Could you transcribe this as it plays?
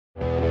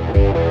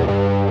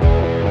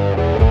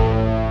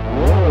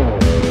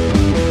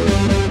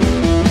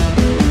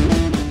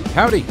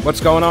Howdy, what's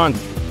going on?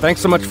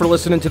 Thanks so much for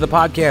listening to the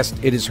podcast.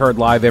 It is heard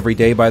live every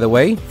day, by the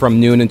way, from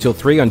noon until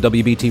 3 on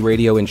WBT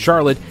Radio in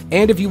Charlotte.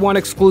 And if you want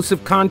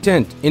exclusive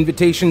content,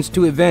 invitations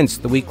to events,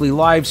 the weekly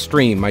live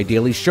stream, my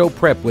daily show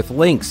prep with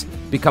links,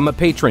 become a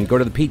patron. Go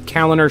to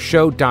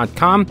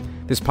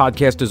thepetekalinarshow.com. This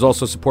podcast is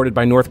also supported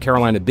by North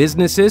Carolina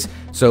businesses,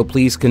 so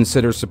please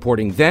consider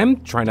supporting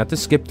them. Try not to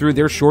skip through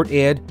their short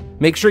ad.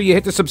 Make sure you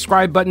hit the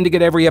subscribe button to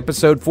get every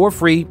episode for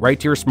free right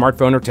to your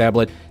smartphone or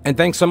tablet. And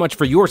thanks so much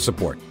for your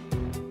support.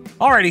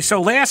 Alrighty,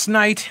 so last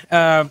night,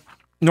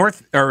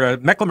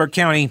 Mecklenburg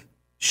County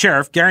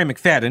Sheriff Gary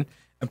McFadden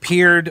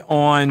appeared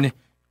on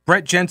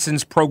Brett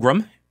Jensen's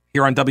program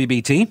here on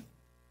WBT.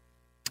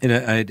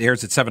 It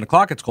airs at 7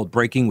 o'clock. It's called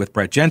Breaking with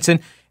Brett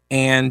Jensen.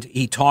 And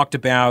he talked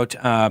about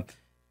the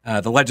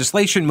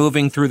legislation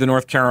moving through the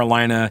North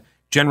Carolina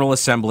General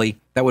Assembly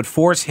that would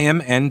force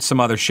him and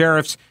some other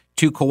sheriffs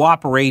to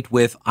cooperate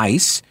with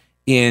ICE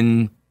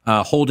in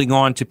holding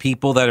on to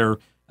people that are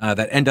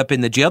that end up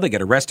in the jail. They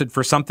get arrested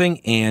for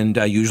something, and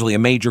usually a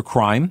major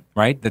crime,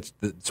 right?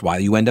 That's why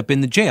you end up in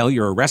the jail.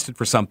 You're arrested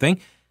for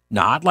something,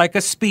 not like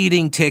a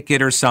speeding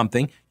ticket or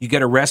something. You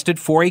get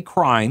arrested for a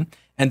crime,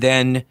 and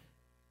then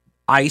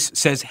ICE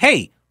says,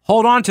 hey,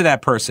 hold on to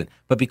that person.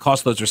 But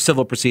because those are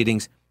civil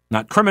proceedings,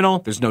 not criminal,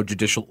 there's no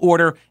judicial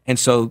order, and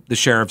so the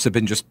sheriffs have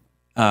been just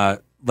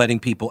letting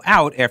people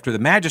out after the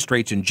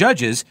magistrates and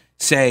judges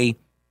say,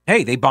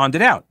 hey, they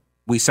bonded out.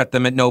 We set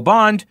them at no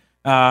bond.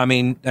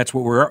 That's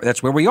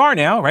where we are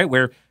now, right?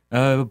 Where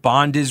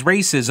bond is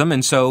racism,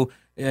 and so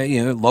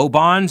low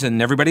bonds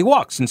and everybody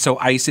walks, and so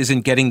ICE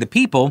isn't getting the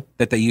people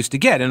that they used to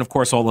get, and of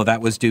course all of that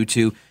was due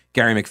to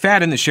Gary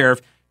McFadden, the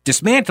sheriff,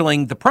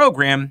 dismantling the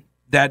program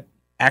that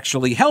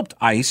actually helped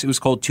ICE. It was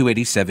called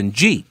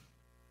 287G.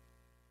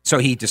 So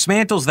he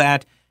dismantles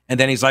that, and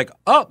then he's like,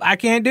 "Oh, I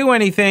can't do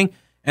anything."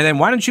 And then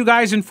why don't you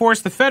guys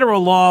enforce the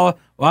federal law?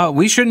 Well,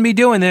 we shouldn't be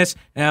doing this.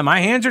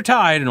 My hands are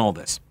tied, and all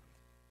this.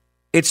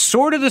 It's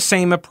sort of the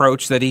same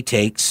approach that he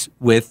takes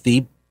with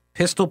the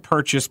pistol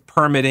purchase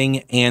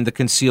permitting and the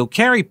concealed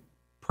carry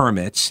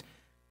permits.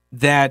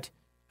 That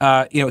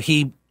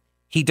he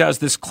does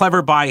this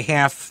clever by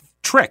half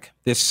trick,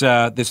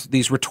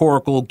 these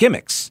rhetorical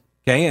gimmicks.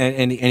 Okay,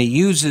 and he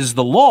uses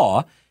the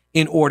law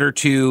in order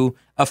to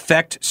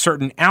affect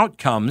certain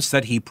outcomes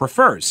that he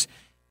prefers.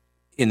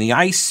 In the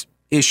ICE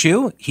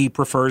issue, he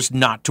prefers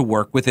not to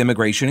work with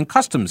Immigration and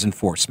Customs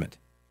Enforcement,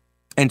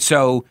 and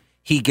so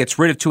he gets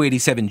rid of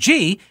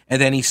 287G,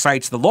 and then he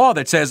cites the law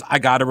that says, I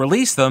got to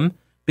release them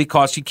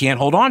because you can't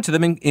hold on to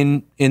them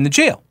in the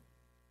jail.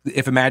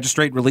 If a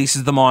magistrate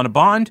releases them on a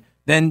bond,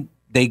 then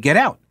they get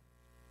out.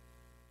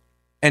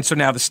 And so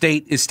now the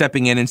state is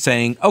stepping in and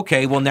saying,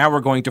 okay, well, now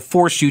we're going to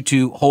force you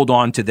to hold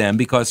on to them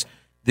because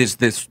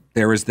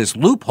there is this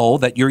loophole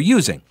that you're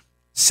using.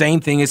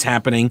 Same thing is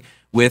happening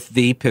with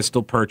the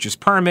pistol purchase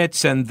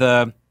permits and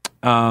the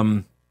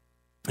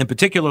and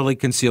particularly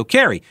concealed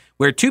carry,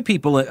 where two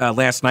people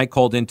last night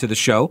called into the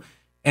show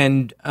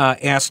and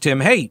asked him,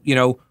 hey,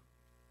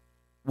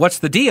 what's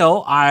the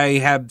deal? I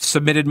have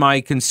submitted my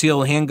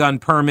concealed handgun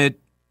permit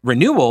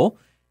renewal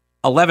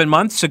 11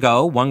 months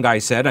ago, one guy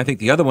said. I think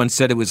the other one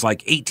said it was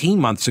like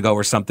 18 months ago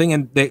or something,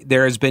 and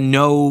there has been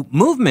no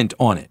movement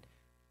on it.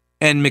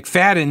 And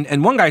McFadden,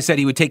 and one guy said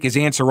he would take his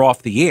answer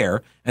off the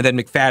air, and then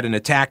McFadden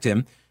attacked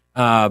him,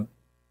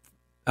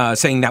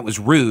 saying that was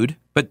rude.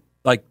 But,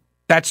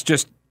 that's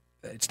just...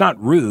 It's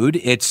not rude.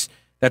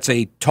 That's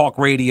a talk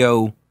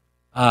radio.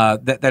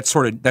 That's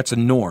a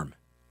norm.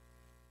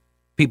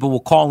 People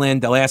will call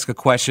in, they'll ask a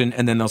question,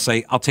 and then they'll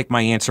say, "I'll take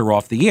my answer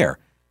off the air,"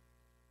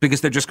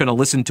 because they're just going to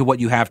listen to what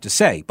you have to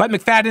say. But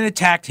McFadden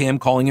attacked him,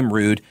 calling him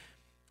rude,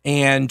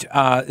 and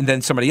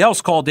then somebody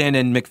else called in,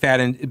 and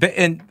McFadden,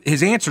 and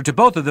his answer to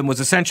both of them was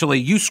essentially,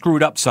 "You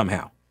screwed up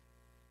somehow.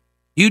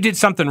 You did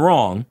something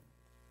wrong,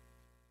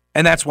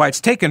 and that's why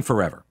it's taken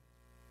forever."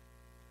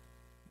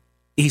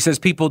 He says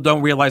people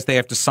don't realize they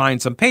have to sign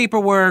some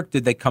paperwork.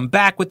 Did they come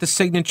back with the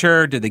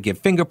signature? Did they give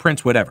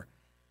fingerprints? Whatever.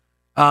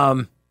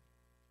 And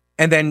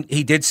then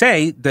he did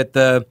say that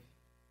to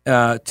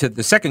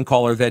the second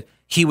caller that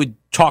he would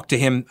talk to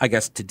him, I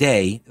guess,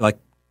 today,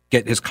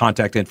 get his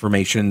contact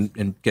information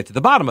and get to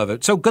the bottom of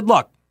it. So good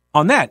luck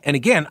on that. And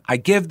again, I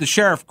give the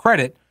sheriff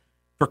credit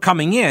for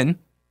coming in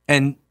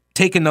and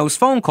taking those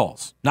phone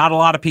calls. Not a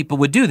lot of people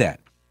would do that.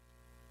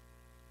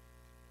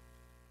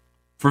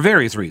 For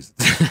various reasons.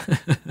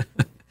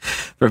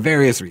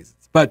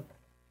 But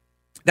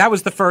that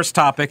was the first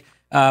topic,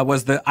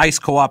 was the ICE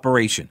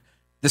cooperation.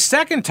 The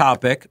second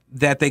topic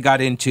that they got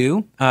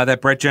into,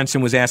 that Brett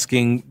Jensen was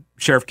asking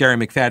Sheriff Gary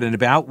McFadden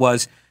about,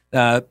 was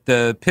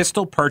the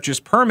pistol purchase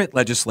permit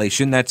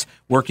legislation that's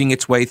working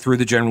its way through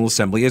the General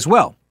Assembly as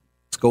well.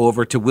 Let's go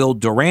over to Will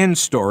Duran's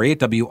story at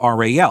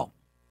WRAL.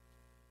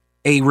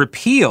 A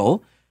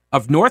repeal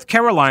of North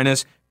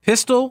Carolina's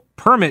pistol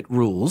permit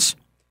rules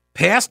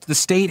passed the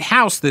state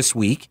house this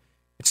week.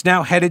 It's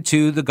now headed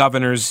to the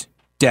governor's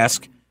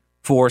desk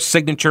for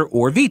signature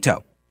or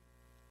veto.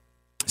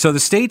 So the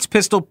state's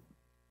pistol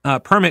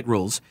permit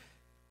rules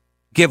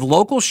give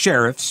local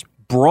sheriffs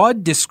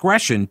broad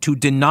discretion to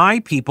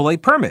deny people a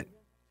permit,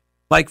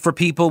 like for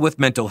people with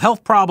mental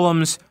health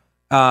problems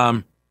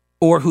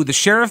or who the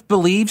sheriff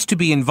believes to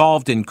be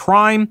involved in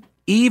crime,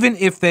 even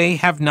if they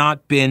have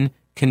not been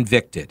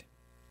convicted.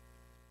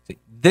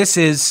 This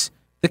is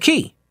the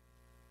key.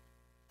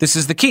 This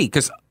is the key,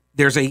 because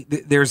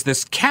there's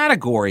this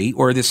category,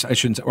 or this, I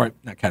shouldn't say, or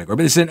not category,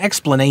 but it's an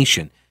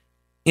explanation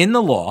in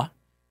the law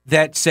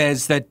that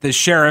says that the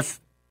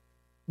sheriff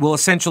will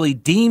essentially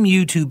deem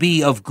you to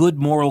be of good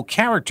moral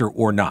character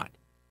or not.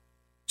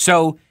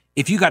 So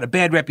if you got a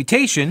bad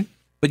reputation,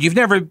 but you've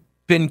never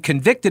been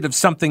convicted of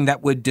something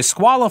that would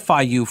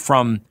disqualify you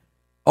from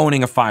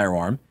owning a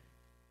firearm,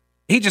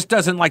 he just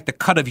doesn't like the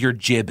cut of your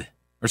jib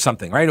or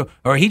something, right?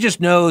 Or he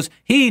just knows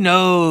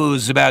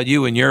about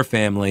you and your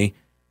family,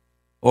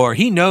 or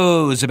he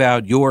knows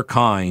about your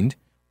kind,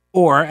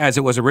 or as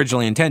it was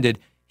originally intended,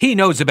 he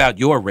knows about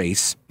your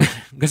race,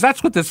 because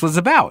that's what this was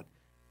about.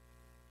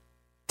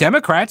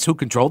 Democrats who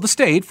control the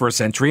state for a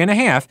century and a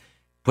half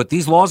put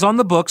these laws on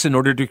the books in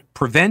order to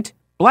prevent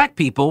black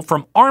people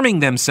from arming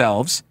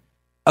themselves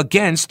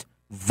against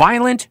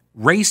violent,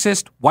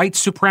 racist white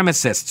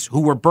supremacists who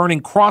were burning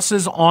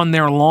crosses on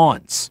their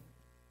lawns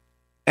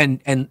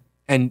and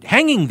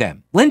hanging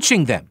them,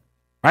 lynching them,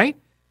 right?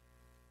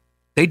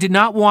 They did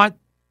not want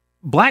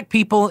black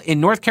people in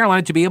North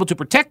Carolina to be able to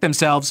protect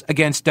themselves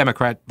against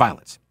Democrat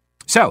violence.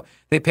 So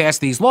they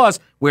passed these laws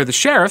where the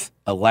sheriff,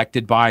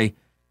 elected by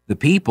the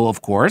people,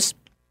 of course,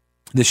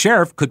 the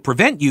sheriff could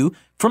prevent you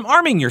from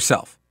arming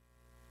yourself.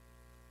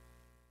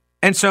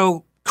 And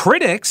so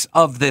critics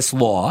of this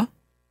law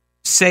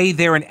say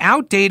they're an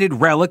outdated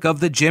relic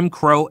of the Jim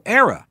Crow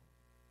era.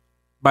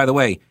 By the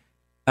way,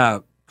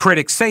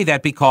 critics say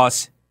that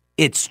because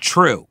it's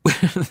true.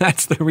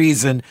 That's the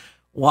reason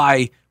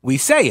why we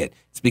say it.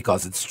 It's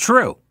because it's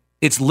true.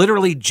 It's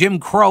literally Jim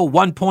Crow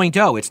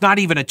 1.0. It's not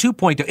even a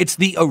 2.0. It's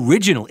the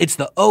original. It's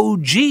the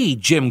OG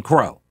Jim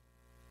Crow.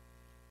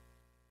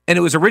 And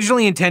it was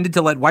originally intended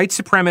to let white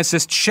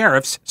supremacist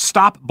sheriffs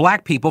stop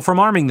black people from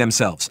arming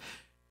themselves.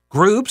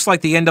 Groups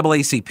like the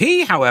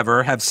NAACP,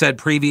 however, have said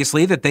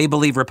previously that they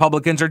believe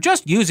Republicans are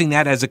just using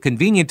that as a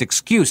convenient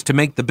excuse to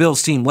make the bill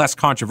seem less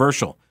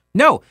controversial.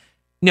 No,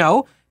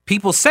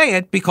 people say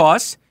it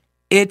because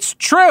it's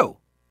true.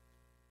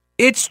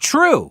 It's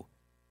true.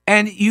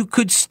 And you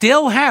could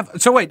still have...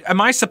 So wait,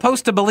 am I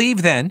supposed to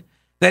believe then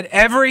that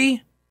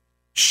every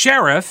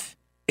sheriff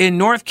in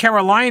North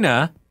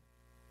Carolina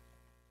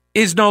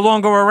is no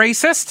longer a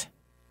racist?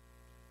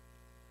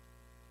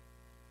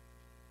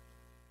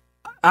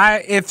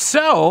 If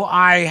so,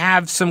 I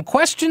have some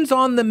questions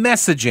on the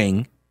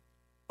messaging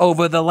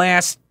over the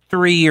last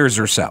 3 years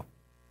or so.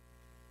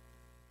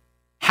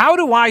 How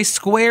do I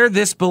square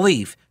this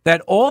belief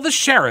that all the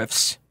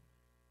sheriffs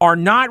are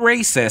not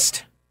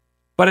racist,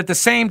 but at the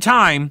same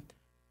time,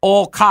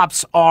 all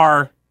cops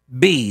are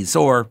Bs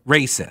or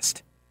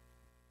racist?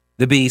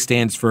 The B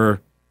stands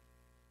for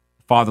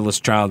fatherless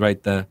child,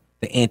 right? The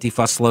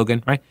Antifa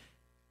slogan, right?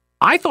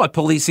 I thought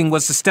policing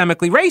was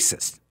systemically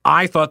racist.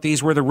 I thought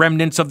these were the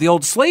remnants of the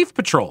old slave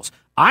patrols.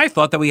 I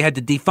thought that we had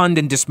to defund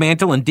and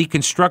dismantle and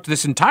deconstruct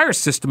this entire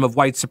system of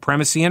white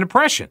supremacy and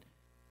oppression.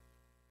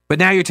 But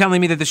now you're telling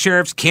me that the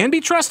sheriffs can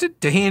be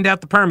trusted to hand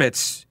out the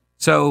permits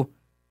so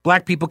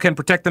black people can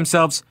protect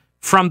themselves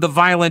from the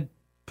violent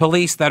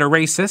police that are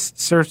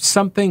racists or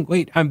something?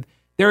 Wait,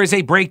 there is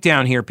a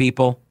breakdown here,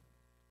 people.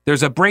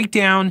 There's a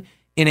breakdown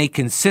in a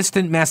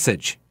consistent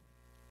message.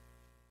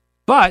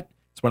 But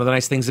it's one of the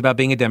nice things about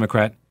being a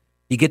Democrat.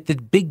 You get the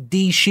big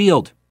D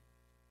shield.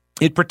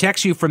 It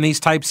protects you from these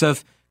types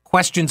of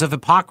questions of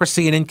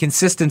hypocrisy and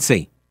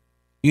inconsistency.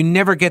 You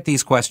never get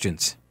these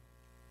questions.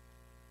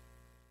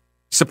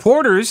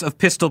 Supporters of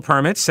pistol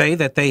permits say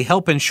that they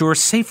help ensure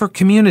safer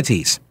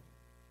communities.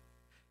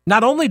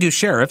 Not only do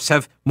sheriffs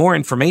have more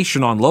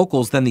information on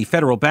locals than the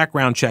federal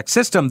background check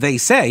system, they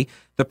say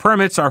the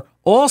permits are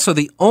also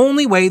the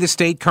only way the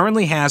state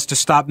currently has to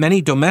stop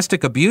many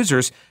domestic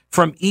abusers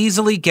from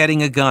easily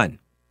getting a gun.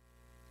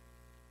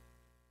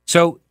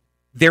 So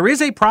there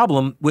is a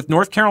problem with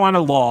North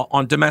Carolina law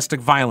on domestic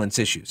violence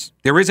issues.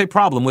 There is a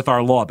problem with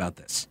our law about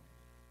this.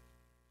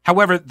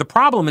 However, the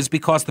problem is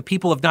because the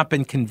people have not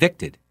been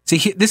convicted.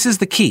 See, this is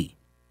the key.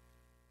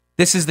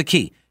 This is the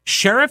key.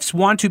 Sheriffs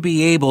want to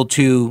be able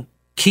to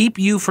keep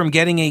you from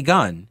getting a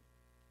gun,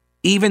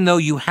 even though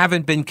you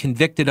haven't been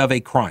convicted of a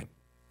crime.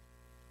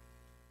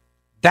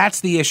 That's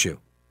the issue.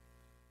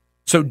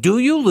 So do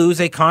you lose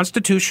a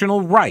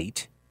constitutional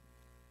right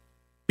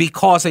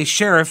because a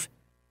sheriff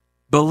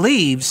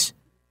believes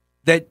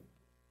that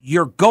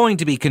you're going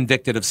to be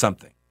convicted of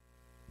something?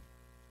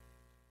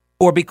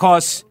 Or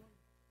because,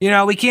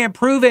 we can't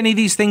prove any of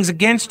these things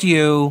against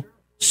you,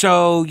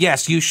 so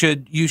yes, you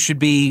should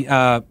be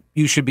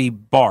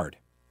barred.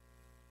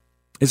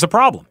 It's a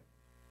problem.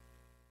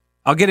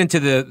 I'll get into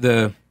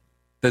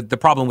the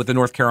problem with the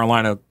North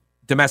Carolina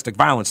domestic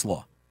violence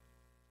law.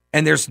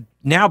 And there's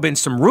now been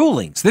some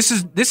rulings. This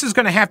is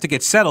going to have to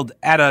get settled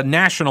at a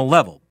national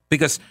level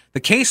because the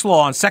case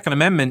law on Second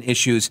Amendment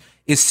issues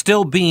is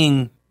still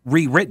being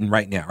rewritten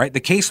right now, right? The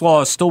case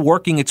law is still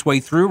working its way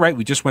through, right?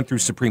 We just went through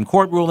Supreme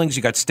Court rulings.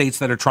 You got states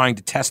that are trying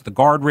to test the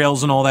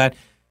guardrails and all that.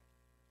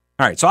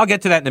 All right, so I'll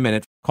get to that in a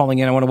minute. Calling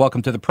in, I want to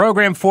welcome to the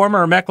program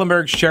former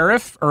Mecklenburg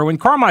Sheriff Erwin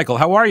Carmichael.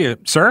 How are you,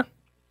 sir?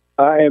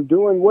 I am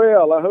doing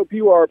well. I hope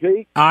you are,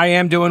 Pete. I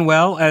am doing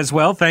well as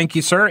well. Thank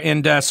you, sir.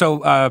 And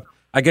so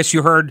I guess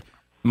you heard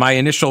my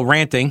initial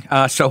ranting.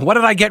 So what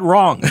did I get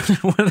wrong?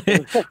 What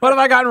have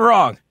I gotten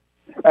wrong?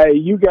 Hey,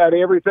 you got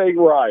everything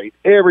right.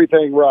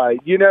 Everything right.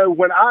 You know,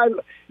 when I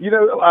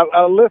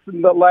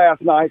listened to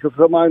last night because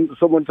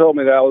someone told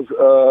me that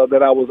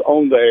I was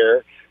on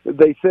there.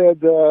 They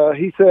said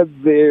he said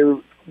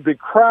the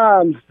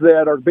crimes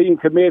that are being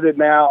committed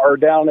now are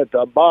down at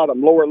the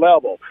bottom, lower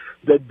level.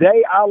 The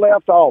day I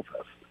left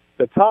office,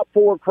 the top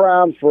 4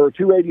 crimes for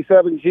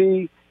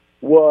 287G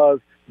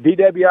was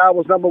DWI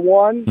was number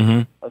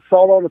 1,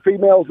 assault on the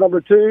female is number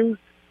 2,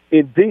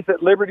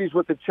 indecent liberties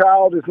with the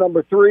child is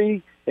number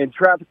 3, and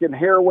trafficking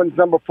heroin is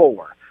number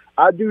 4.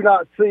 I do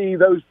not see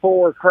those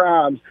 4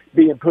 crimes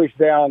being pushed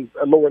down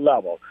a lower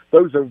level.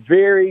 Those are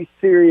very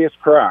serious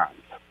crimes.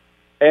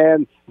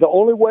 And the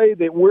only way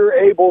that we're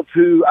able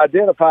to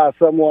identify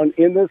someone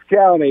in this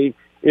county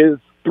is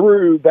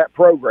through that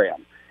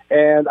program.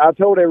 And I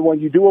told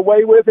everyone, you do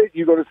away with it,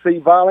 you're going to see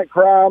violent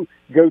crime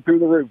go through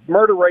the roof.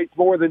 Murder rates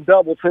more than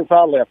doubled since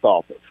I left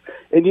office.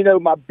 And, you know,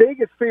 my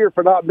biggest fear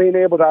for not being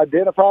able to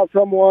identify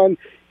someone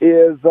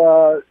is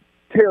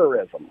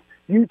terrorism.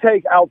 You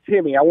take out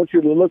Timmy. I want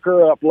you to look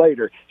her up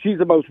later. She's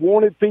the most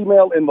wanted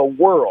female in the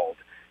world.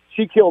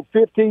 She killed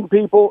 15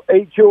 people,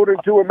 8 children,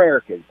 2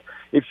 Americans.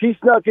 If she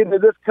snuck into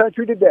this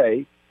country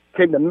today,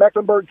 came to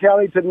Mecklenburg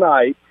County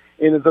tonight,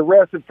 and is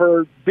arrested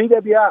for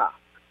DWI,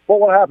 what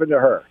will happen to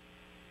her?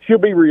 She'll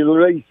be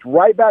released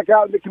right back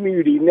out in the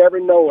community, never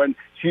knowing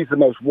she's the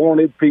most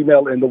wanted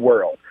female in the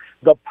world.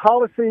 The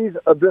policies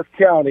of this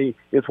county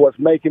is what's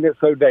making it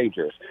so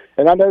dangerous.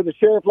 And I know the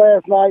sheriff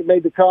last night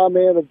made the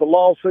comment of the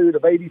lawsuit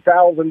of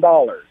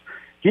 $80,000.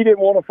 He didn't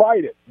want to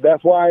fight it.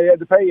 That's why he had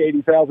to pay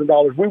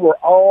 $80,000. We were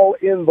all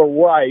in the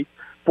right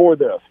for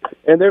this.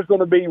 And there's going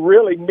to be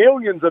really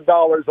millions of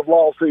dollars of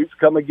lawsuits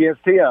come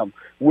against him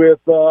with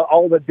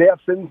all the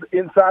deaths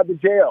inside the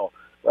jail,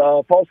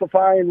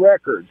 falsifying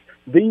records.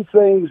 These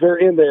things are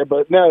in there.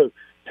 But no,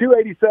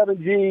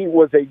 287G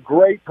was a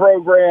great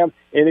program,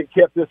 and it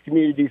kept this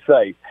community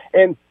safe.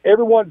 And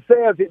everyone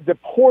says it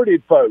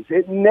deported folks.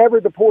 It never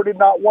deported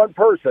not one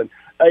person.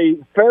 A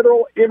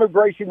federal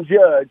immigration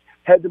judge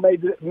had to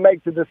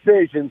make the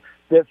decision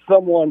that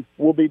someone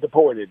will be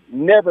deported,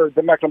 never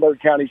the Mecklenburg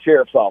County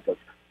Sheriff's Office.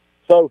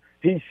 So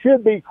he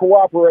should be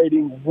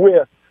cooperating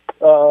with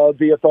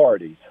the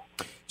authorities.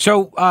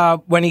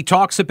 So when he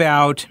talks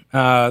about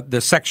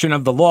the section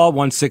of the law,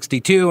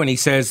 162, and he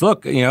says,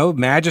 look, you know,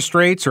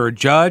 magistrates or a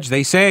judge,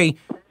 they say,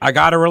 I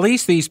got to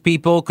release these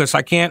people because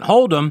I can't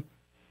hold them,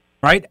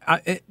 right?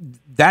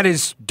 That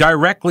is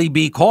directly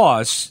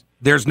because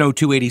there's no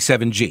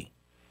 287G.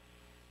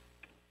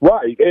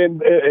 Right.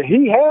 And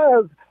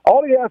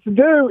all he has to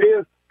do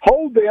is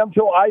hold them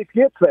till ICE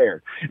gets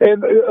there.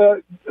 And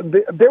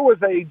there was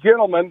a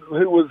gentleman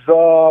who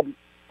was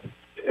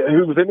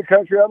in the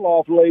country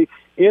unlawfully,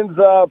 ends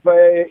up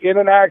in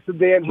an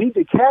accident. He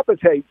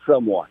decapitates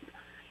someone.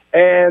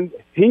 And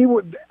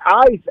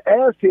ICE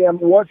asked him,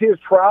 once his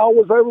trial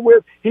was over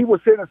with, he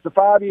was sentenced to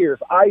 5 years.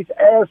 ICE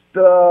asked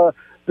the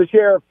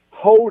sheriff,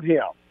 hold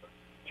him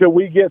till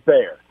we get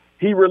there.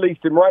 He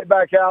released him right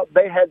back out.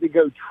 They had to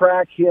go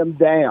track him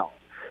down.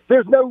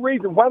 There's no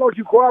reason. Why don't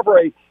you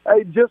cooperate?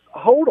 Hey, just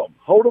hold them.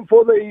 Hold them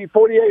for the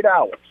 48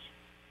 hours.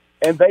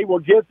 And they will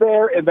get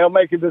there, and they'll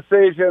make a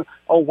decision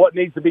on what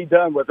needs to be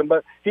done with them.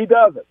 But he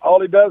doesn't. All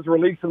he does is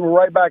release them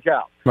right back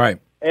out. Right.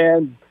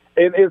 And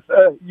it's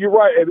you're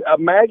right. A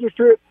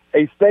magistrate,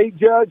 a state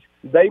judge,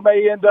 they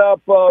may end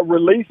up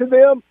releasing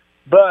them,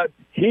 but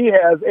he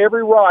has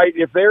every right,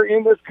 if they're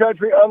in this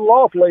country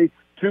unlawfully,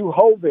 to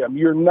hold them.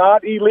 You're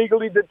not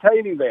illegally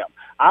detaining them.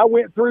 I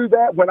went through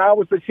that when I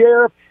was the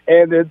sheriff,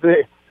 and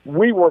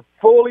we were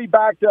fully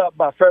backed up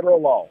by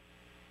federal law.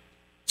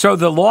 So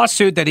the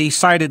lawsuit that he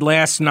cited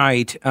last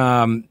night,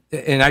 and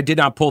I did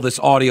not pull this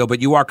audio,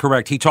 but you are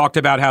correct. He talked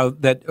about how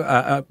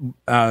that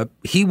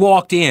he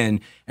walked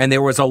in and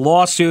there was a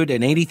lawsuit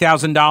and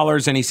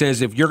 $80,000, and he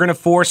says, if you're going to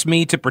force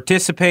me to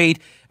participate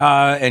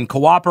and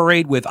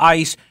cooperate with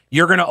ICE,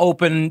 you're going to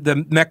open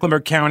the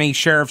Mecklenburg County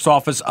Sheriff's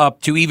Office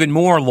up to even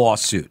more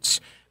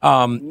lawsuits.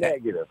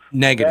 Negative.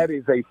 Negative. That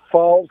is a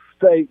false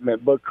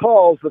statement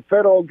because the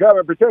federal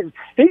government protects.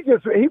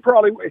 He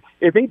probably,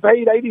 if he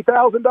paid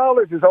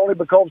 $80,000, it's only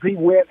because he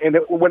went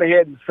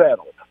ahead and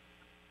settled.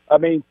 I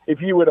mean,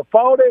 if you would have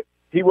fought it,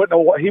 he would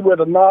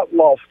have not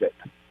lost it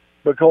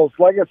because,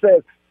 like I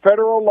said,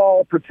 federal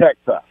law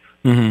protects us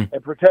and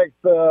protects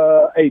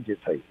the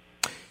agency.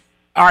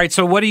 All right.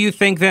 So, what do you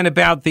think then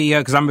about the?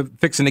 Because I'm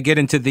fixing to get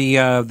into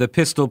the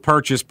pistol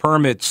purchase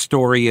permit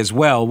story as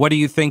well. What do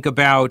you think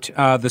about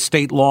the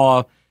state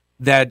law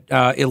that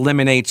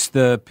eliminates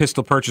the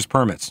pistol purchase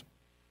permits?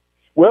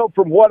 Well,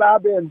 from what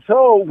I've been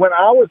told, when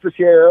I was the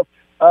sheriff,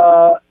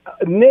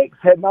 Nix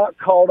had not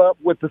caught up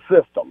with the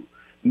system.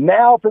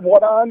 Now, from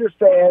what I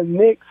understand,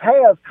 Nix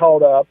has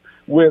caught up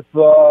with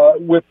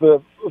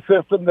the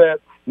system, that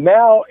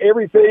now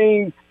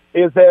everything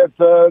is at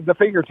the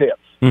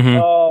fingertips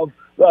of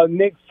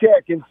Nix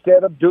check,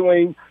 instead of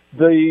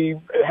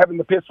having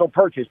the pistol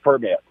purchase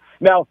permit.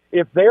 Now,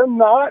 if they're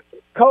not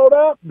caught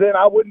up, then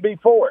I wouldn't be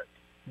for it.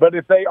 But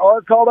if they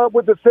are caught up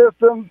with the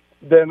system,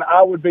 then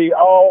I would be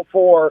all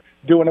for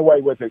doing away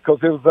with it, because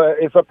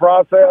it's a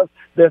process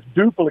that's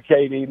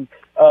duplicating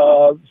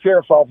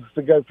sheriff's office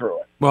to go through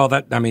it. Well,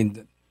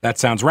 that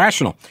sounds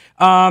rational.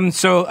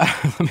 So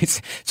let me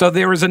see. So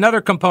there was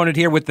another component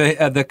here with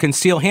the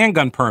concealed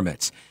handgun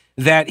permits,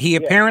 that he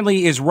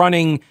apparently is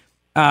running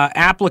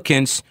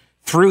applicants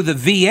through the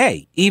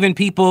VA, even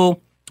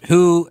people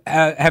who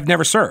have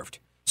never served.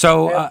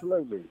 So,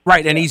 absolutely.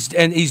 Right, and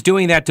he's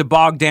doing that to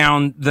bog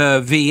down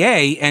the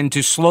VA and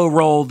to slow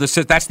roll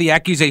the. That's the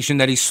accusation,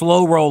 that he's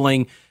slow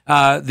rolling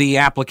the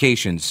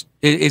applications.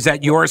 Is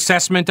that your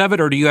assessment of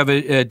it, or do you have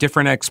a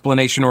different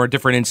explanation or a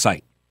different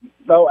insight?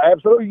 No,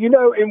 absolutely. You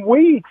know, and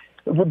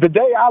the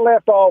day I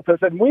left office,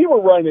 and we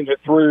were running it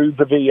through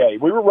the VA.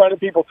 We were running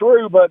people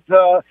through, but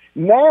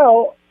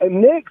now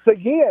Nix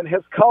again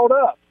has caught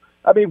up.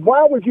 I mean,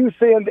 why would you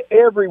send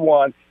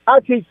everyone? I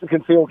teach the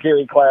concealed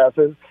carry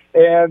classes,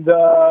 and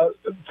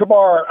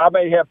tomorrow I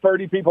may have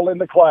 30 people in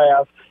the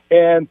class,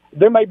 and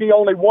there may be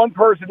only one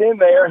person in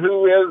there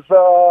who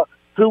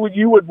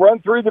you would run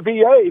through the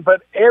VA,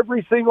 but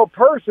every single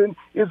person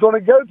is going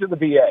to go to the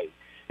VA.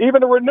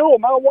 Even a renewal,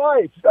 my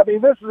wife, I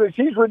mean,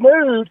 she's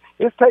renewed.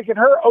 It's taken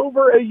her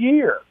over a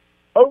year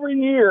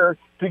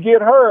to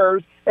get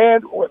hers,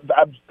 and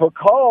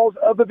because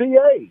of the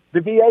VA.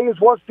 The VA is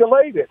what's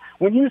delayed it.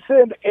 When you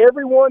send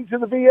everyone to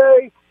the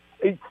VA,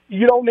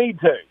 you don't need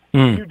to.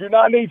 You do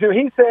not need to.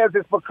 He says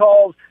it's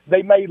because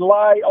they may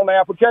lie on the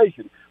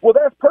application. Well,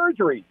 that's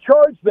perjury.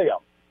 Charge them.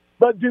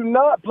 But do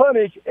not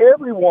punish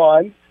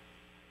everyone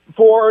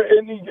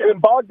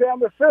and bog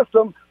down the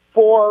system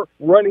for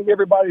running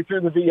everybody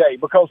through the VA,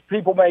 because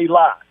people may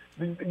lie.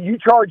 You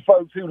charge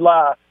folks who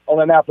lie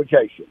on an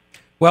application.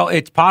 Well,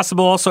 it's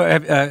possible also,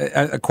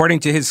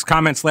 according to his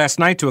comments last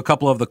night to a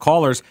couple of the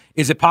callers,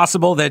 is it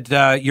possible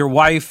that your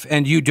wife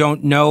and you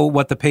don't know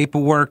what the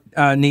paperwork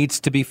needs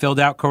to be filled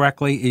out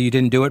correctly? You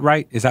didn't do it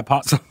right? Is that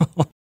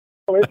possible?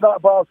 No, it's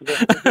not possible.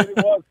 It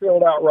was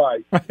filled out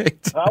right.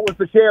 I was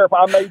the sheriff.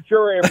 I made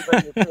sure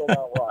everything was filled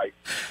out right.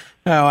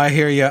 Oh, I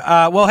hear you.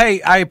 Well,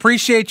 hey, I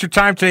appreciate your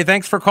time today.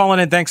 Thanks for calling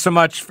in. Thanks so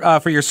much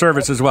for your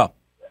service as well.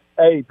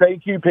 Hey,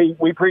 thank you, Pete.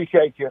 We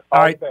appreciate you.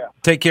 All right.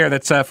 Take care.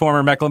 That's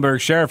former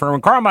Mecklenburg Sheriff Erwin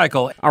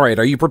Carmichael. All right.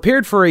 Are you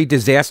prepared for a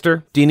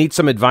disaster? Do you need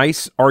some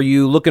advice? Are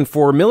you looking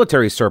for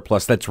military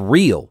surplus that's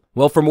real?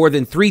 Well, for more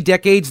than 3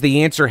 decades,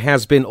 the answer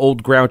has been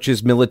Old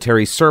Grouch's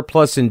Military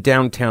Surplus in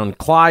downtown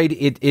Clyde.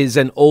 It is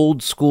an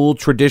old-school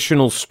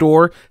traditional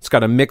store. It's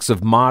got a mix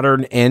of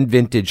modern and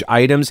vintage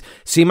items.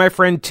 See my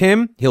friend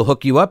Tim? He'll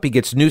hook you up. He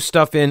gets new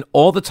stuff in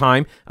all the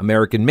time,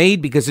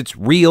 American-made, because it's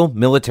real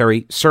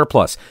military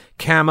surplus.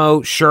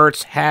 Camo,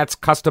 shirts, hats,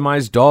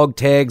 customized dog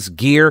tags,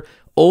 gear.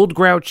 Old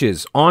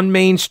Grouch's on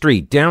Main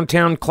Street,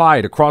 downtown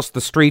Clyde, across the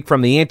street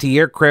from the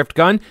anti-aircraft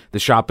gun. The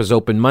shop is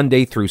open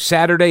Monday through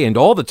Saturday and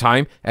all the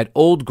time at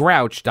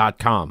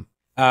oldgrouch.com.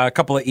 A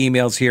couple of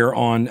emails here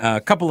on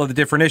a couple of the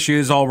different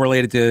issues, all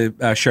related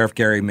to Sheriff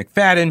Gary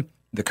McFadden,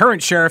 the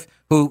current sheriff,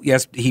 who,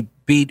 yes, he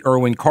beat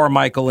Erwin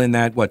Carmichael in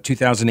that,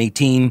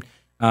 2018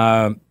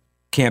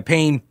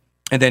 campaign.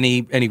 And then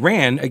he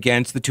ran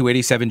against the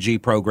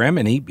 287G program,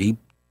 and he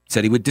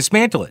said he would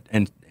dismantle it,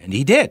 and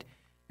he did.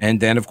 And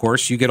then, of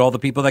course, you get all the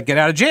people that get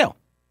out of jail.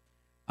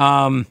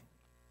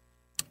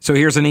 So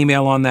here's an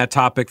email on that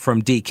topic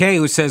from DK,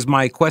 who says,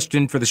 my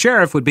question for the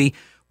sheriff would be,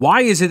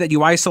 why is it that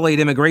you isolate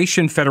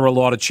immigration federal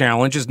law to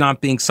challenge as not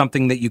being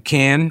something that you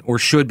can or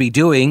should be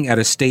doing at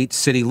a state,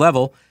 city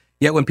level?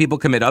 Yet when people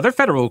commit other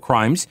federal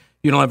crimes,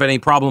 you don't have any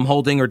problem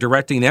holding or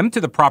directing them to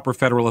the proper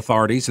federal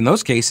authorities in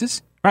those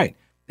cases. Right.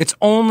 It's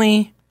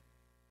only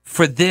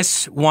for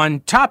this one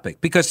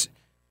topic, because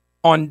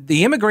on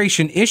the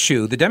immigration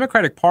issue, the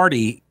Democratic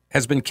Party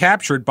has been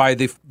captured by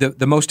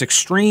the most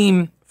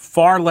extreme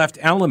far-left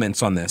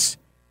elements on this.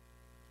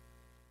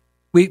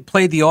 We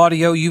played the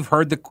audio. You've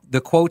heard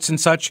the quotes and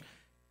such.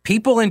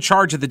 People in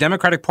charge of the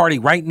Democratic Party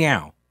right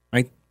now,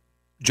 right?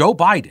 Joe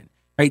Biden,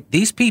 right?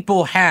 These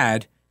people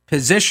had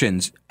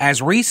positions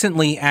as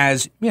recently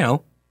as,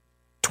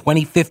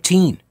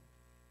 2015.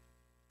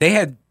 They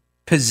had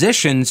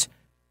positions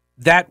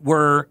that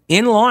were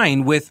in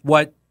line with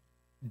what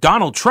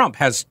Donald Trump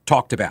has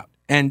talked about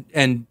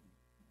and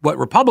what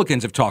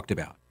Republicans have talked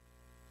about.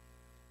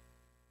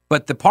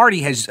 But the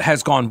party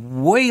has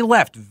gone way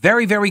left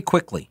very, very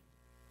quickly.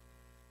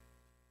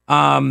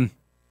 Here's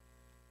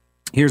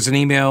an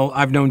email.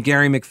 I've known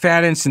Gary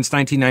McFadden since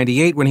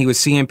 1998 when he was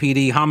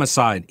CMPD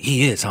Homicide.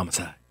 He is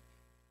Homicide.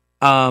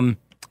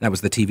 That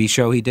was the TV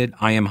show he did,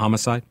 I Am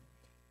Homicide.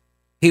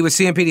 He was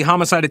CMPD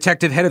Homicide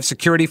Detective, Head of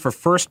Security for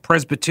First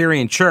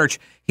Presbyterian Church.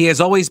 He has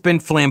always been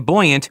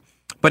flamboyant,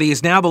 but he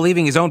is now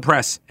believing his own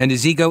press, and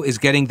his ego is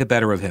getting the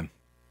better of him.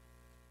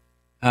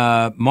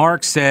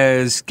 Mark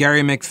says,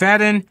 Gary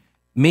McFadden,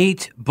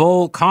 meet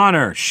Bull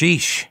Connor.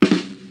 Sheesh.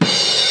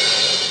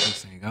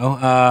 There you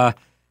go.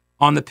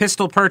 On the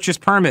pistol purchase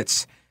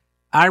permits,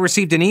 I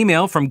received an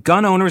email from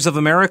Gun Owners of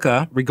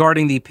America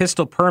regarding the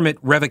pistol permit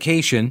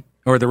revocation,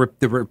 or the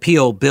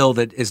repeal bill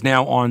that is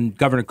now on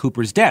Governor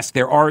Cooper's desk.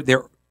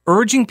 They're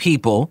urging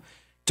people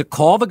to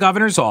call the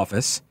governor's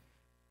office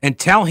and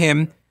tell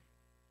him,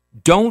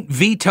 don't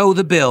veto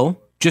the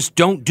bill, just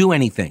don't do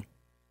anything.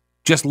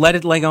 Just let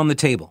it lay on the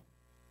table.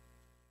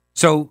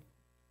 So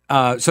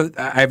I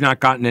have not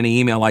gotten any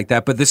email like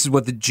that, but this is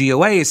what the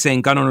GOA is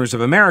saying, Gun Owners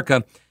of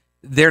America.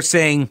 They're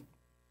saying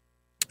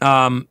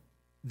the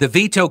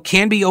veto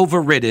can be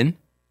overridden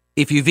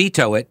if you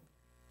veto it.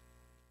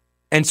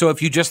 And so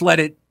if you just let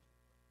it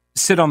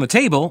sit on the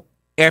table,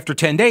 after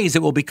 10 days,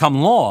 it will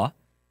become law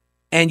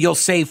and you'll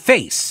save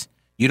face.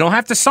 You don't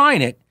have to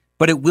sign it,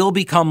 but it will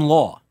become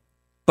law.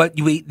 But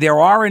there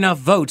are enough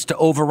votes to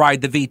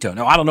override the veto.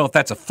 Now, I don't know if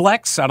that's a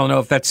flex. I don't know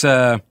if that's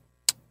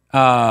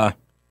I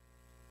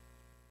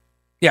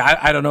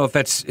don't know if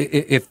that's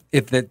if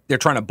they're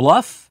trying to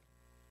bluff,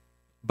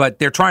 but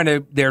they're trying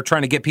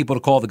to get people to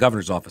call the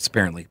governor's office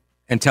apparently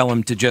and tell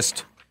him to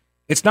just.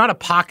 It's not a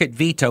pocket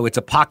veto; it's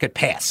a pocket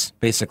pass.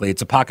 Basically,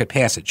 it's a pocket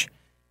passage.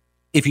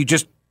 If you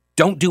just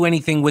don't do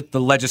anything with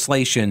the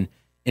legislation,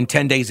 in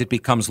 10 days it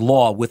becomes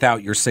law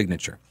without your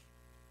signature.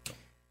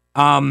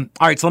 All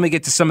right, so let me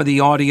get to some of the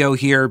audio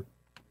here.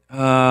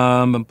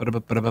 Clip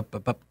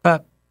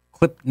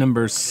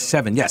number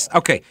 7. Yes,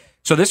 okay.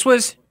 So this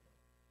was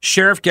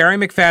Sheriff Gary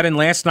McFadden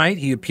last night.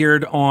 He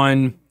appeared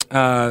on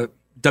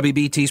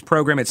WBT's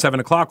program at 7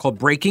 o'clock called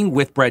Breaking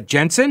with Brett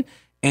Jensen.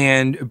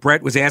 And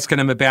Brett was asking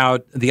him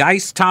about the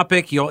ICE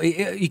topic.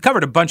 He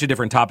covered a bunch of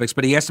different topics,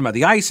 but he asked him about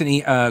the ICE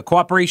and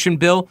cooperation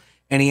bill,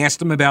 and he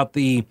asked him about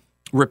the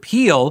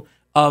repeal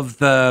of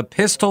the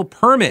pistol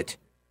permit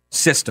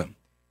system.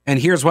 And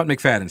here's what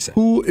McFadden said.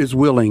 Who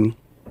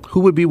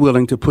would be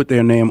willing to put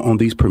their name on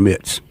these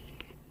permits,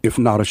 if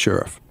not a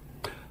sheriff?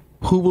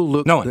 Who will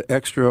look the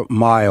extra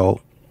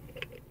mile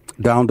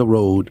down the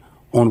road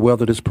on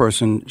whether this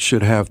person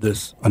should have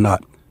this or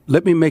not?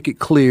 Let me make it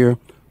clear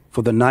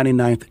for the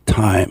 99th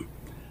time.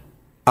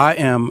 I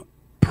am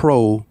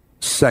pro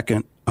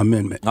Second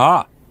Amendment.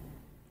 I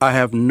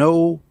have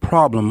no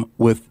problem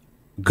with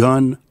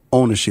gun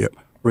ownership,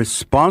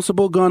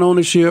 responsible gun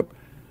ownership,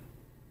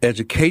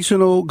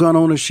 educational gun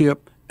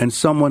ownership, and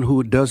someone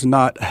who does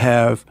not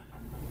have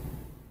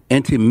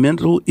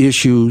mental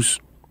issues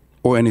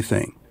or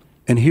anything.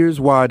 And here's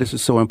why this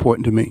is so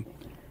important to me.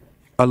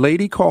 A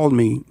lady called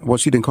me. Well,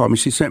 she didn't call me.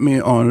 She sent me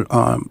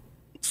on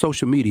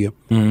social media.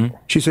 Mm-hmm.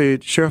 She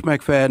said, Sheriff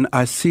McFadden,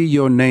 I see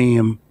your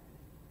name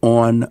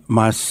on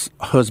my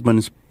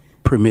husband's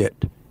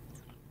permit.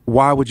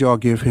 Why would y'all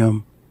give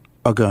him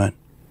a gun?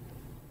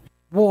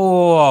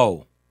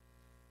 Whoa.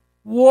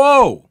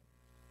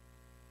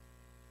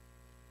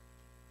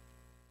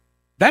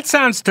 That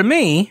sounds to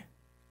me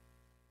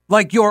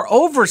like your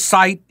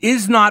oversight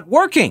is not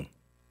working.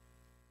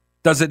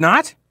 Does it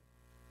not?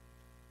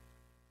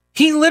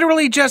 He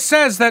literally just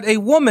says that a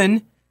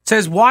woman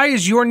says, why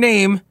is your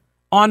name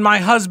on my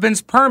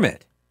husband's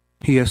permit?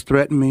 He has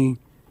threatened me.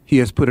 He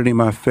has put it in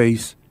my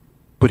face,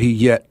 but he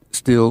yet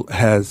still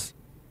has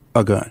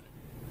a gun.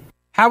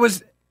 How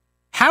is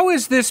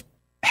this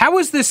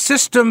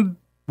system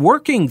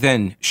working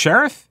then,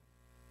 Sheriff?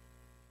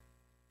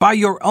 By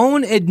your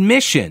own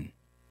admission,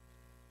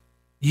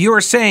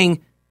 you're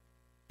saying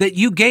that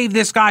you gave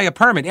this guy a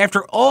permit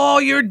after all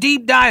your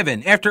deep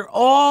diving, after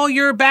all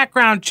your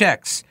background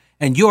checks,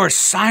 and you're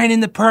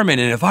signing the permit.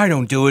 And if I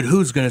don't do it,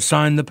 who's going to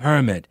sign the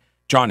permit?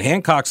 John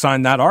Hancock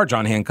signed, not our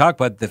John Hancock,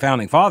 but the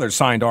founding fathers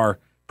signed our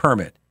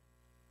permit.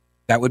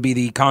 That would be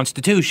the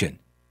Constitution.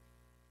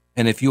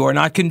 And if you are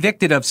not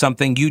convicted of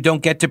something, you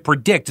don't get to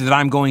predict that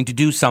I'm going to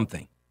do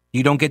something.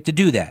 You don't get to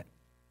do that.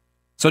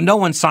 So no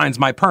one signs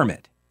my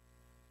permit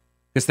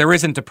because there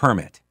isn't a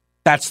permit.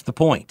 That's the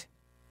point.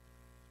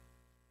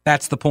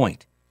 That's the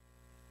point.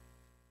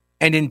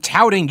 And in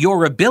touting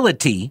your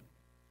ability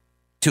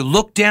to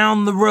look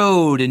down the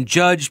road and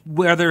judge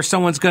whether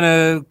someone's going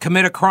to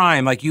commit a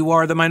crime, like you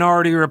are the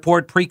Minority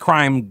Report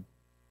pre-crime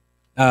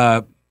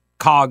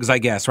cogs, I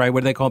guess, right?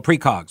 What do they call it?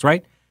 Precogs,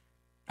 right?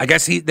 I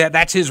guess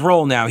that's his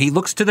role now. He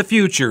looks to the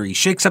future. He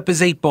shakes up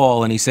his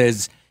 8-ball and he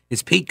says,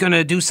 is Pete going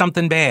to do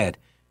something bad?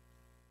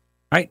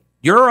 Right?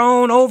 Your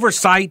own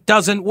oversight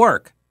doesn't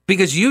work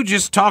because you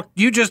just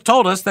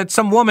told us that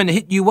some woman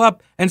hit you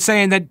up and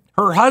saying that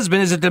her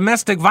husband is a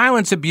domestic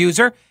violence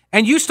abuser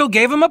and you still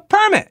gave him a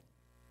permit.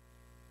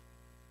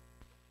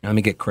 Let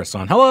me get Chris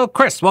on. Hello,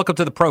 Chris. Welcome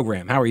to the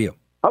program. How are you?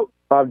 Oh,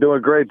 I'm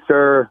doing great,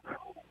 sir.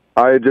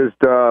 I just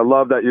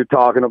love that you're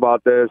talking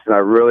about this, and I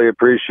really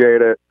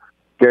appreciate it.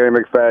 Gary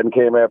McFadden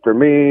came after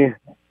me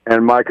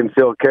and my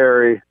concealed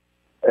carry,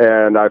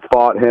 and I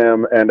fought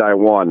him, and I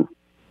won.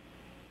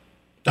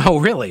 Oh,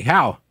 really?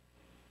 How?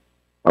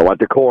 I went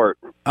to court.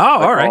 Oh,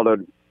 all right. I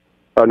called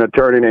an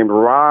attorney named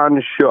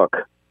Ron Shook.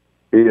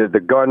 He is the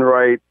gun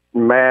right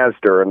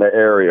master in the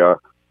area.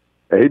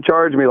 He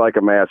charged me like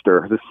a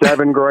master. It was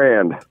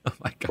 $7,000,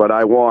 but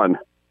I won.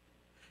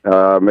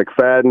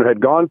 McFadden had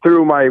gone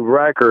through my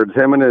records,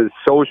 him and his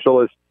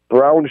socialist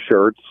brown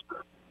shirts,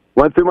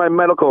 went through my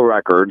medical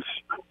records,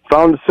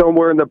 found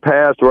somewhere in the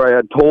past where I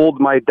had told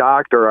my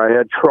doctor I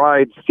had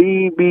tried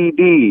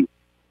CBD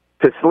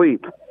to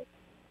sleep.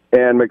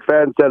 And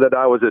McFadden said that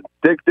I was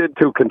addicted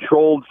to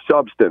controlled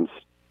substance.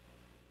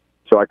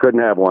 So I couldn't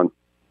have one.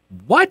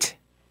 What?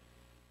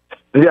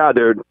 Yeah,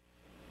 dude.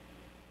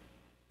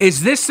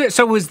 Is this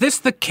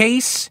the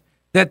case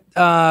that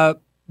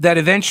that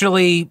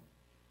eventually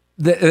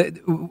that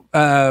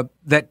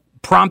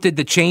prompted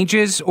the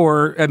changes?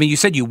 Or, I mean, you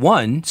said you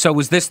won, so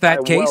was this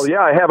that case? Well,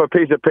 yeah, I have a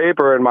piece of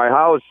paper in my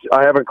house.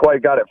 I haven't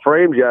quite got it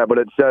framed yet, but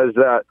it says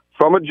that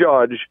from a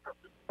judge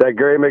that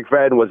Gary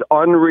McFadden was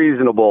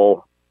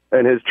unreasonable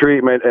in his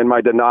treatment and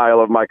my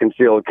denial of my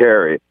concealed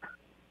carry.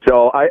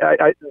 So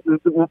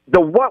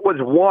what was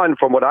won,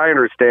 from what I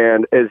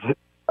understand, is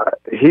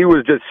he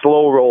was just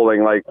slow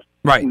rolling, like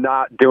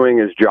not doing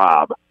his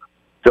job.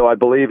 So I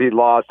believe he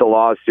lost a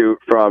lawsuit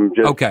from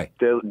just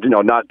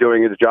not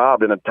doing his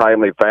job in a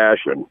timely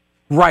fashion.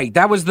 Right.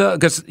 That was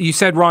because you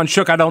said Ron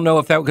Shook. I don't know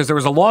if that, because there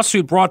was a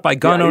lawsuit brought by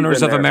Gun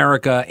Owners of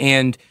America,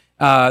 and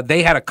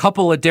they had a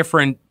couple of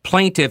different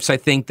plaintiffs, I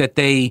think, that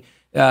they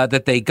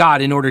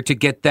got in order to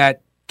get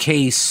that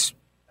case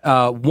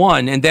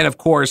won. And then, of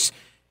course,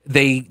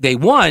 they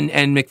won,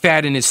 and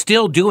McFadden is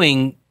still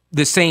doing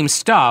the same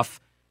stuff.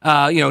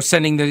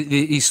 Sending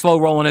he's slow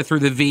rolling it through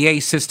the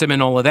VA system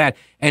and all of that.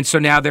 And so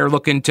now they're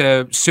looking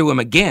to sue him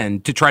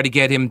again to try to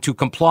get him to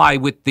comply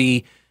with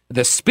the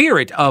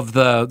spirit of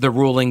the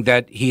ruling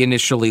that he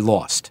initially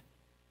lost.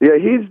 Yeah,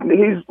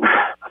 he's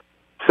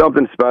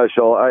something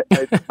special.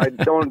 I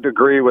don't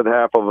agree with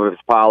half of his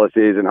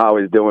policies and how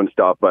he's doing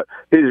stuff, but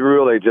he's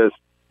really just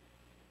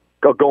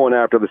going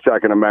after the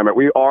Second Amendment.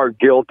 We are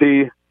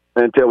guilty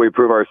until we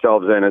prove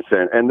ourselves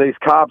innocent. And these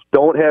cops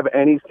don't have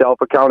any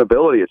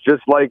self-accountability. It's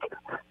just like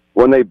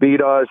when they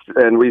beat us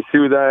and we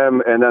sue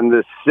them and then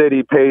the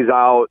city pays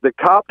out. The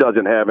cop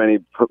doesn't have any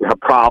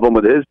problem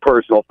with his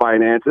personal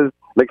finances.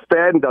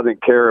 McFadden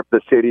doesn't care if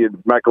the city of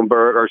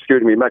Mecklenburg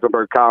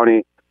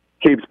County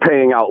keeps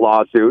paying out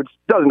lawsuits.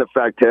 Doesn't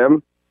affect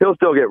him. He'll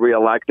still get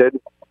reelected.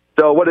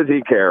 So what does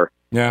he care?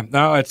 Yeah,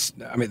 no,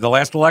 the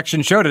last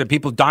election showed it.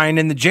 People dying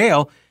in the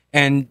jail,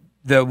 and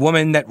the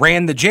woman that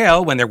ran the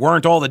jail when there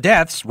weren't all the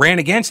deaths ran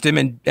against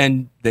him,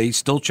 and they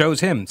still chose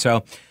him.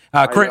 So,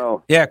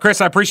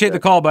 Chris, I appreciate the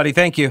call, buddy.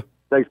 Thank you.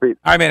 Thanks, Pete.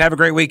 All right, man. Have a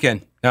great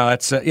weekend. No,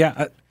 that's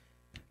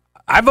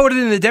I voted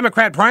in the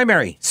Democrat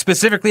primary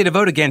specifically to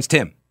vote against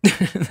him.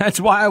 That's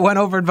why I went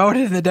over and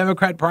voted in the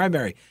Democrat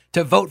primary,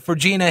 to vote for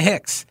Gina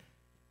Hicks,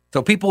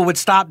 so people would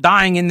stop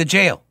dying in the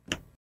jail.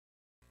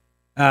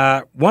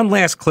 One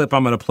last clip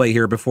I'm going to play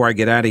here before I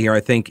get out of here, I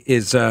think,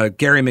 is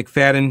Gary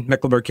McFadden,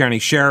 Mecklenburg County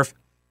Sheriff,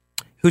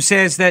 who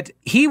says that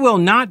he will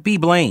not be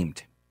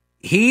blamed.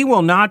 He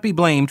will not be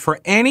blamed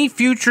for any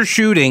future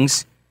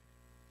shootings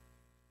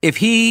if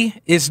he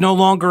is no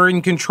longer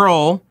in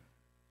control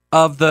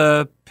of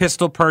the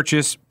pistol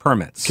purchase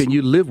permits. Can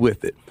you live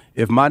with it?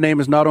 If my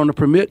name is not on the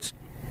permits,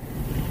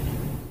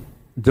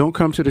 don't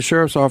come to the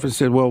sheriff's office and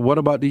say, well, what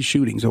about these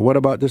shootings, or what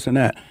about this and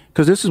that?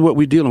 Because this is what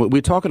we're dealing with.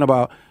 We're talking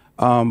about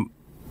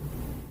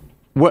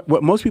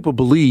what most people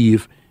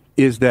believe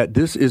is that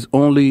this is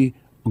only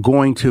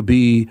going to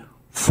be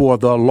for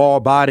the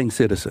law-abiding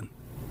citizen.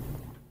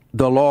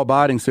 The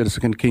law-abiding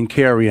citizen can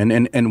carry,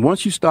 and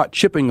once you start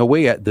chipping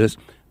away at this,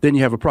 then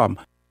you have a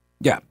problem.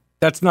 Yeah,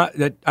 that's not.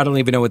 I don't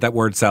even know what that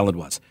word salad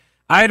was.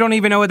 I don't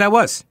even know what that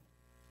was.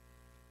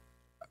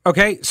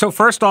 Okay, so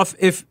first off,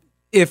 if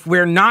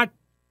we're not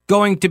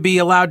going to be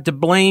allowed to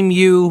blame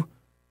you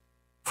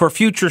for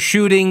future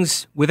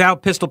shootings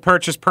without pistol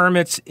purchase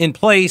permits in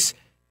place,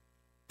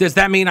 does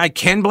that mean I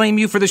can blame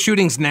you for the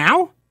shootings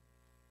now?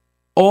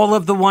 All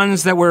of the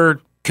ones that were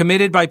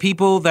committed by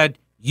people that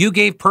you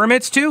gave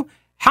permits to?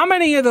 How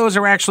many of those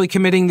are actually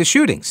committing the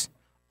shootings?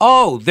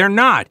 Oh, they're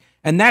not.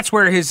 And that's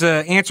where his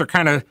answer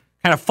kind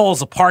of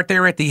falls apart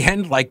there at the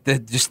end, like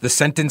the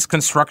sentence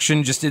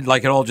construction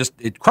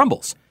it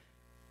crumbles.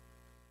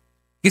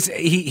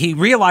 He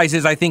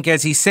realizes, I think,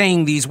 as he's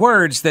saying these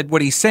words, that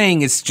what he's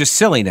saying is just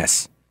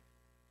silliness.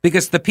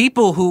 Because the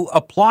people who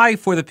apply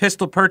for the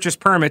pistol purchase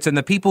permits and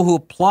the people who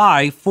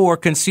apply for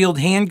concealed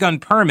handgun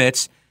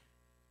permits,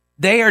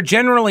 they are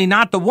generally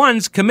not the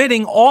ones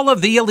committing all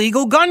of the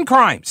illegal gun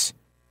crimes.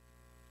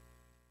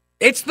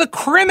 It's the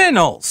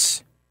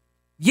criminals.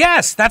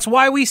 Yes, that's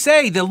why we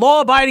say the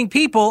law-abiding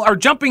people are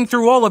jumping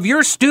through all of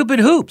your stupid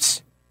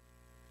hoops.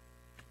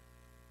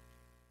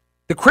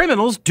 The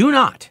criminals do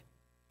not.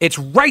 It's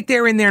right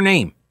there in their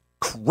name.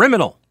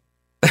 Criminal.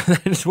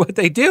 That's what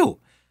they do.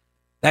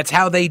 That's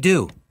how they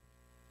do,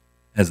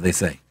 as they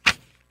say.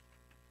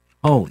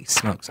 Holy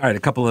smokes. All right, a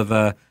couple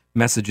of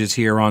messages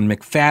here on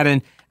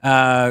McFadden.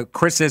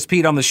 Chris says,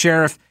 Pete, on the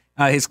sheriff,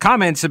 his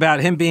comments about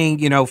him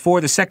being,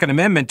 for the Second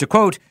Amendment, to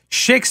quote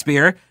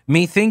Shakespeare,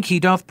 me think he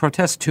doth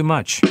protest too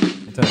much.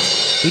 It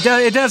does.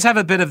 It does have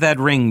a bit of that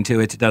ring to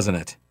it, doesn't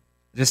it?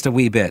 Just a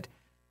wee bit.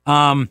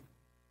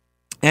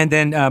 And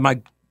then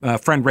my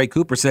friend Ray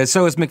Cooper says,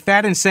 so is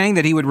McFadden saying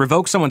that he would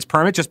revoke someone's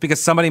permit just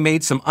because somebody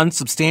made some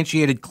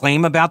unsubstantiated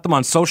claim about them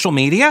on social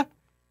media?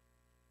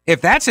 If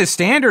that's his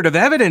standard of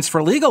evidence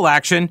for legal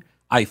action,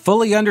 I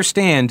fully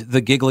understand the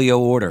Giglio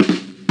order.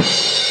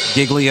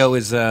 Giglio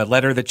is a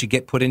letter that you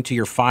get put into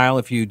your file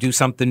if you do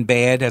something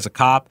bad as a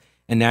cop,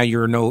 and now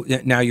you're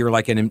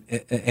like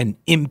an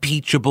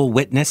impeachable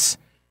witness.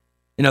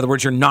 In other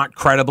words, you're not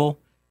credible.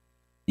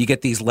 You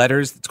get these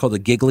letters. It's called a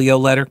Giglio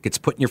letter. Gets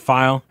put in your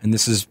file, and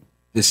this has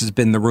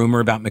been the rumor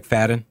about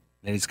McFadden,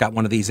 and he's got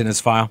one of these in his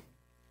file.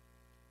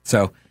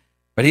 So,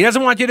 but he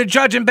doesn't want you to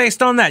judge him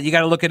based on that. You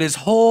got to look at his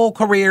whole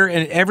career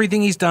and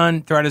everything he's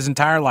done throughout his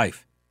entire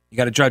life. You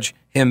got to judge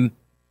him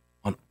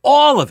on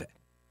all of it,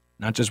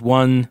 not just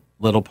one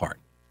little part.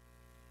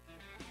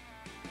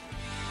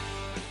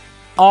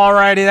 All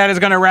righty, that is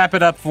going to wrap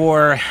it up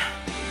for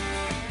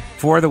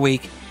the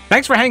week.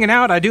 Thanks for hanging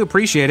out. I do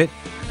appreciate it.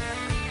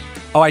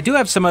 Oh, I do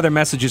have some other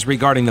messages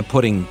regarding the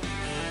pudding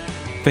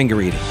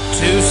finger eating.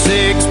 2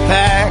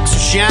 6-packs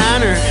of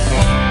Shiner,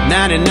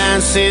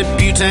 99-cent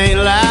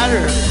butane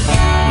lighter,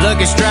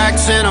 Lucky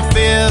Strikes and a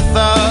 5th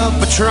of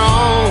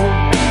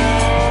Patron.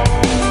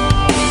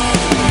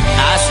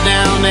 Ice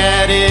down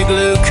that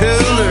igloo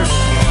cooler,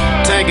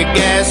 tank of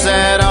gas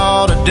that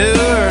ought to do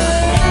her.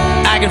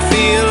 I can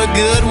feel a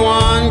good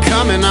one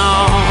coming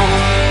on.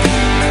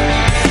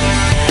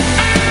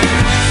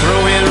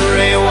 Throw in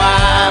Ray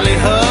Wiley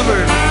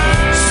Hubbard,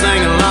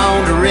 sing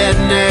along to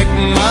Redneck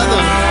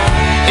Mother.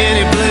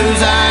 Any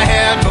blues I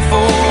had before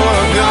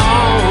are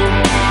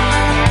gone.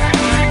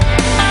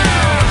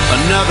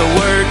 Another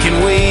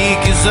working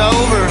week is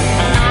over,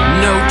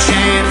 no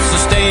chance of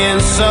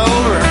staying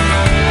sober.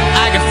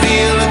 I can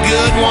feel a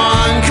good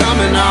one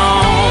coming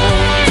on.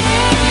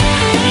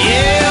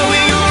 Yeah, we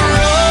gonna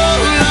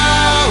roll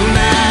all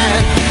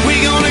night, we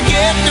gonna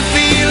get the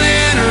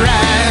feeling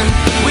right,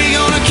 we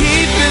gonna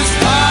keep this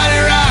party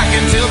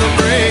rocking till the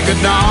break of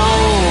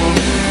dawn.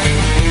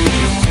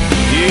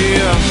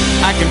 Yeah,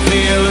 I can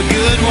feel a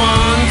good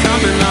one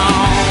coming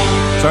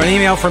on. So an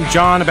email from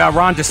John about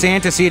Ron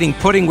DeSantis eating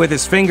pudding with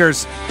his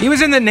fingers. He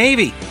was in the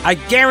Navy. I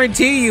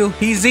guarantee you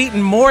he's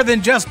eaten more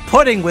than just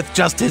pudding with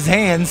just his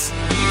hands.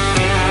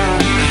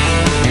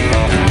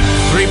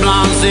 3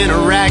 blondes in a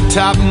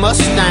ragtop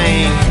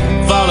Mustang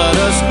followed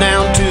us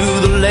down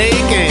to the lake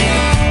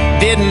and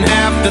didn't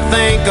have to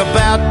think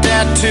about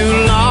that too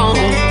long.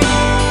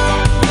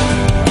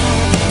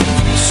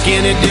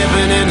 Skinny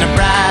dipping in the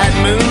bright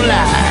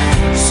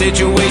moonlight,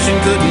 situation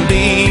couldn't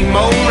be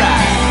more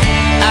right.